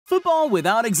Football,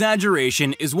 without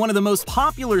exaggeration, is one of the most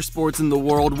popular sports in the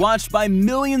world, watched by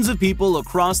millions of people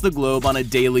across the globe on a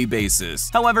daily basis.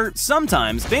 However,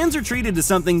 sometimes fans are treated to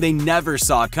something they never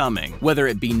saw coming, whether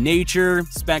it be nature,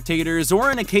 spectators,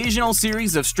 or an occasional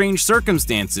series of strange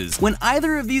circumstances. When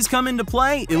either of these come into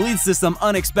play, it leads to some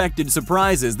unexpected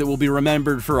surprises that will be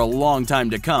remembered for a long time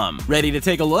to come. Ready to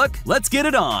take a look? Let's get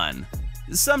it on!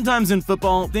 Sometimes in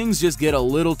football, things just get a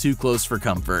little too close for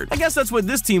comfort. I guess that's what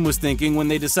this team was thinking when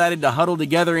they decided to huddle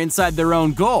together inside their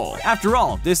own goal. After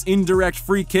all, this indirect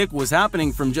free kick was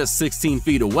happening from just 16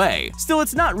 feet away. Still,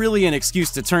 it's not really an excuse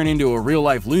to turn into a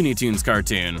real-life Looney Tunes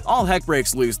cartoon. All heck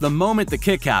breaks loose the moment the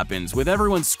kick happens, with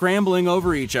everyone scrambling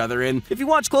over each other, and if you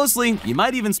watch closely, you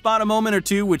might even spot a moment or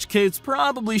two which kids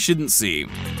probably shouldn't see.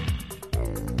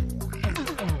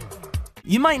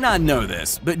 You might not know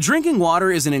this, but drinking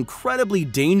water is an incredibly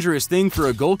dangerous thing for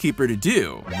a goalkeeper to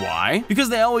do. Why? Because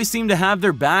they always seem to have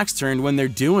their backs turned when they're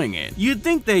doing it. You'd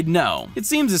think they'd know. It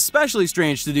seems especially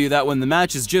strange to do that when the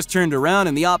match is just turned around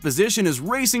and the opposition is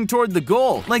racing toward the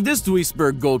goal, like this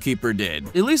Duisburg goalkeeper did.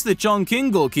 At least the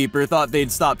Chongqing goalkeeper thought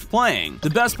they'd stopped playing. The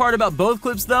best part about both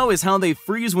clips, though, is how they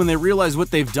freeze when they realize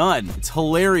what they've done. It's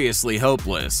hilariously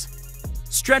hopeless.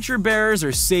 Stretcher bearers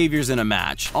are saviors in a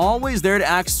match, always there to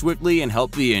act swiftly and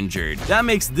help the injured. That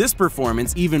makes this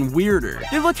performance even weirder.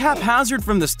 They look haphazard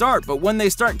from the start, but when they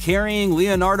start carrying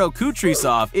Leonardo Kutris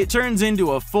off, it turns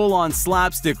into a full-on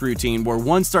slapstick routine where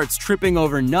one starts tripping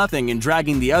over nothing and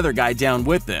dragging the other guy down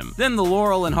with them. Then the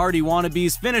Laurel and Hardy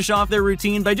wannabes finish off their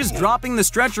routine by just dropping the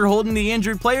stretcher holding the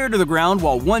injured player to the ground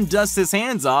while one dusts his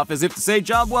hands off as if to say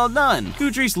job well done.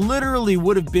 Kutris literally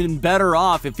would have been better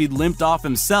off if he'd limped off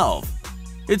himself.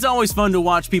 It's always fun to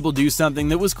watch people do something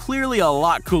that was clearly a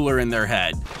lot cooler in their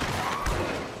head.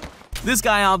 This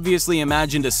guy obviously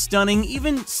imagined a stunning,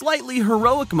 even slightly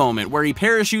heroic moment where he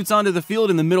parachutes onto the field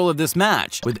in the middle of this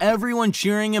match, with everyone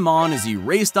cheering him on as he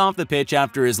raced off the pitch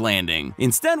after his landing.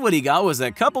 Instead, what he got was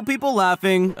a couple people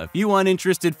laughing, a few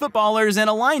uninterested footballers, and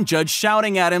a line judge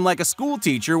shouting at him like a school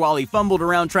teacher while he fumbled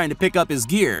around trying to pick up his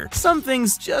gear. Some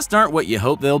things just aren't what you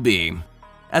hope they'll be.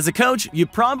 As a coach, you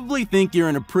probably think you're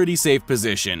in a pretty safe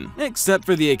position, except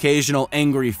for the occasional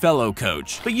angry fellow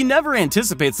coach. But you never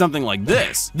anticipate something like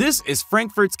this. This is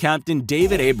Frankfurt's captain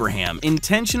David Abraham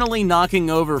intentionally knocking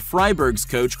over Freiburg's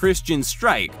coach Christian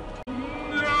Streich.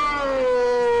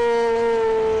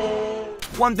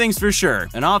 One thing's for sure,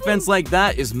 an offense like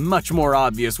that is much more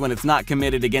obvious when it's not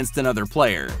committed against another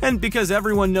player. And because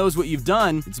everyone knows what you've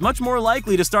done, it's much more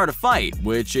likely to start a fight,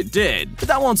 which it did. But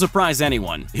that won't surprise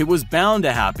anyone. It was bound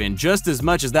to happen just as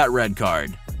much as that red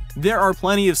card. There are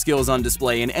plenty of skills on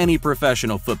display in any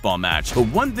professional football match, but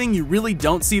one thing you really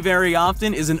don't see very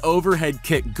often is an overhead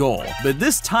kick goal. But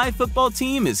this Thai football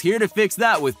team is here to fix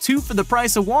that with 2 for the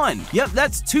price of 1. Yep,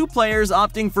 that's 2 players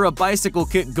opting for a bicycle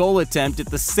kick goal attempt at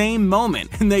the same moment,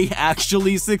 and they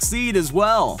actually succeed as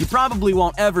well. You probably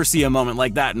won't ever see a moment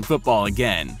like that in football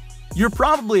again. You're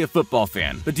probably a football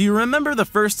fan, but do you remember the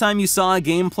first time you saw a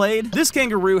game played? This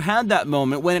kangaroo had that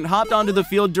moment when it hopped onto the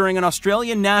field during an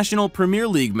Australian National Premier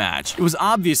League match. It was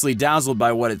obviously dazzled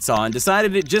by what it saw and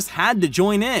decided it just had to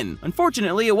join in.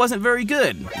 Unfortunately, it wasn't very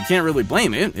good. You can't really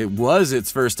blame it. It was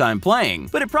its first time playing,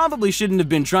 but it probably shouldn't have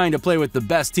been trying to play with the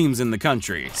best teams in the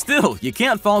country. Still, you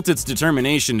can't fault its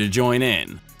determination to join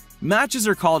in. Matches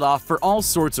are called off for all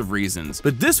sorts of reasons,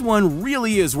 but this one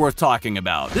really is worth talking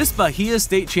about. This Bahia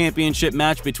State Championship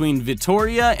match between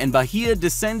Vitória and Bahia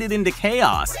descended into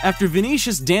chaos after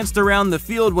Vinicius danced around the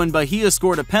field when Bahia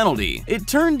scored a penalty. It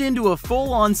turned into a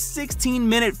full-on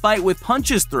 16-minute fight with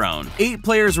punches thrown. 8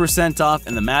 players were sent off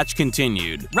and the match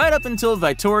continued, right up until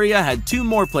Vitória had 2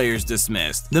 more players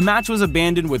dismissed. The match was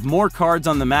abandoned with more cards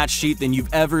on the match sheet than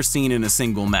you've ever seen in a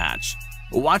single match.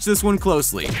 Watch this one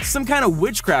closely. Some kind of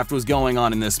witchcraft was going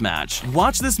on in this match.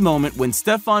 Watch this moment when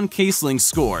Stefan Kaesling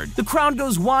scored. The crowd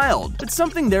goes wild, but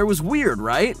something there was weird,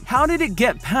 right? How did it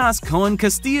get past Cohen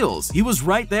Casteels? He was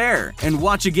right there. And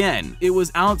watch again. It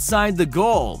was outside the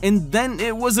goal, and then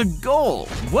it was a goal.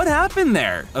 What happened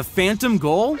there? A phantom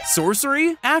goal?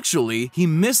 Sorcery? Actually, he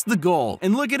missed the goal,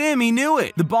 and look at him, he knew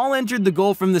it. The ball entered the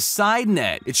goal from the side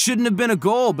net. It shouldn't have been a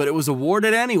goal, but it was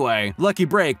awarded anyway. Lucky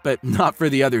break, but not for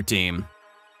the other team.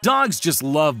 Dogs just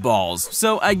love balls,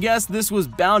 so I guess this was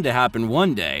bound to happen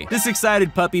one day. This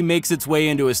excited puppy makes its way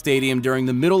into a stadium during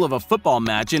the middle of a football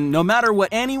match, and no matter what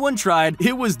anyone tried,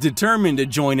 it was determined to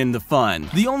join in the fun.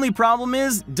 The only problem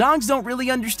is, dogs don't really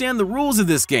understand the rules of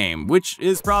this game, which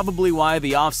is probably why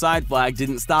the offside flag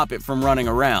didn't stop it from running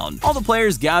around. All the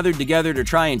players gathered together to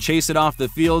try and chase it off the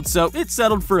field, so it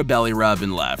settled for a belly rub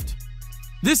and left.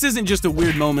 This isn't just a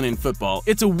weird moment in football,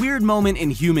 it's a weird moment in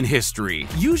human history.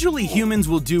 Usually humans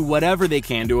will do whatever they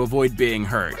can to avoid being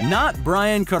hurt. Not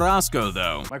Brian Carrasco,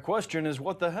 though. My question is,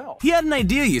 what the hell? He had an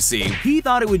idea, you see. He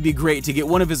thought it would be great to get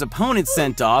one of his opponents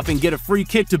sent off and get a free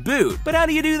kick to boot. But how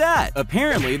do you do that?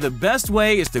 Apparently, the best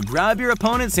way is to grab your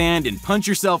opponent's hand and punch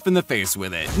yourself in the face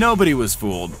with it. Nobody was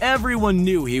fooled. Everyone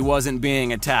knew he wasn't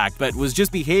being attacked, but was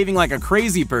just behaving like a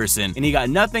crazy person, and he got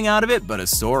nothing out of it but a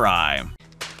sore eye.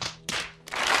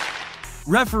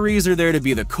 Referees are there to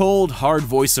be the cold, hard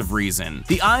voice of reason.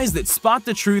 The eyes that spot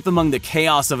the truth among the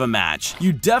chaos of a match.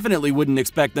 You definitely wouldn't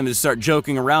expect them to start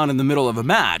joking around in the middle of a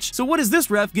match. So what is this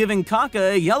ref giving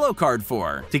Kaka a yellow card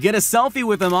for? To get a selfie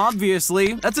with him,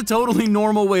 obviously. That's a totally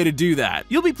normal way to do that.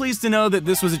 You'll be pleased to know that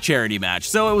this was a charity match,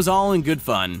 so it was all in good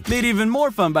fun. Made even more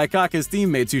fun by Kaka's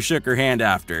teammates who shook her hand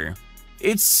after.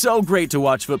 It's so great to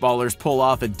watch footballers pull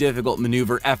off a difficult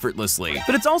maneuver effortlessly,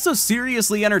 but it's also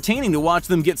seriously entertaining to watch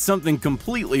them get something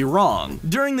completely wrong.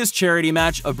 During this charity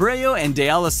match, Abreu and De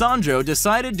Alessandro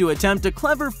decided to attempt a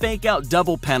clever fake-out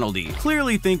double penalty,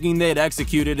 clearly thinking they'd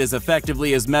execute it as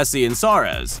effectively as Messi and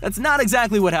Suarez. That's not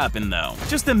exactly what happened, though.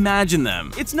 Just imagine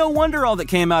them. It's no wonder all that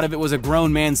came out of it was a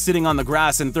grown man sitting on the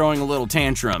grass and throwing a little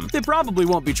tantrum. They probably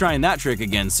won't be trying that trick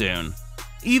again soon.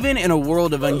 Even in a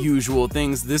world of unusual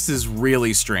things, this is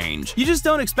really strange. You just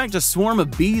don't expect a swarm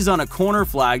of bees on a corner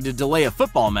flag to delay a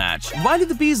football match. Why do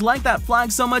the bees like that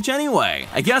flag so much anyway?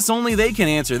 I guess only they can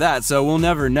answer that, so we'll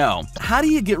never know. How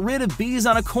do you get rid of bees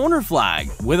on a corner flag?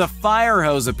 With a fire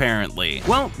hose, apparently.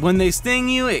 Well, when they sting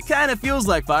you, it kind of feels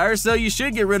like fire, so you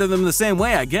should get rid of them the same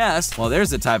way, I guess. Well,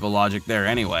 there's a type of logic there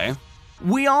anyway.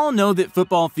 We all know that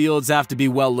football fields have to be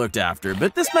well looked after,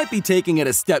 but this might be taking it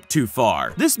a step too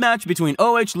far. This match between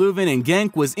OH Leuven and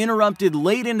Genk was interrupted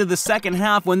late into the second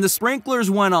half when the sprinklers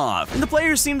went off, and the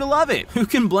players seemed to love it. Who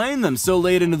can blame them so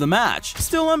late into the match?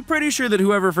 Still, I'm pretty sure that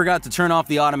whoever forgot to turn off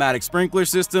the automatic sprinkler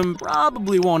system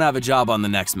probably won't have a job on the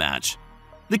next match.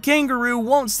 The kangaroo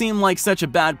won't seem like such a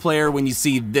bad player when you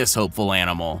see this hopeful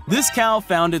animal. This cow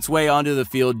found its way onto the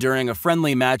field during a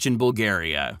friendly match in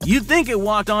Bulgaria. You'd think it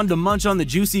walked on to munch on the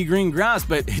juicy green grass,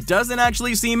 but it doesn't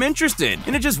actually seem interested,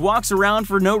 and it just walks around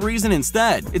for no reason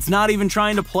instead. It's not even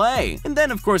trying to play. And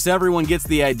then of course everyone gets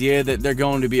the idea that they're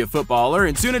going to be a footballer,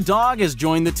 and soon a dog has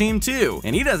joined the team too,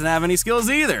 and he doesn't have any skills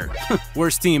either.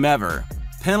 Worst team ever.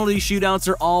 Penalty shootouts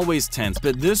are always tense,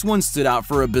 but this one stood out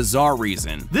for a bizarre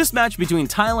reason. This match between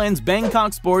Thailand's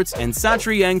Bangkok Sports and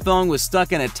Satri Yangthong was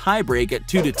stuck in a tiebreak at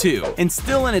 2-2, and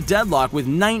still in a deadlock with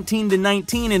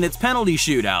 19-19 in its penalty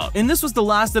shootout. And this was the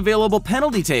last available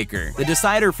penalty taker, the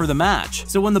decider for the match.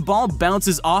 So when the ball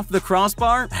bounces off the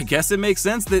crossbar, I guess it makes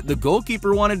sense that the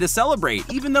goalkeeper wanted to celebrate,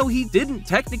 even though he didn't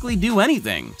technically do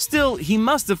anything. Still, he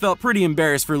must have felt pretty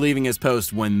embarrassed for leaving his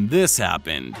post when this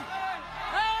happened.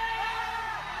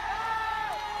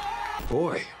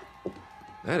 Boy,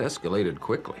 that escalated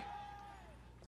quickly.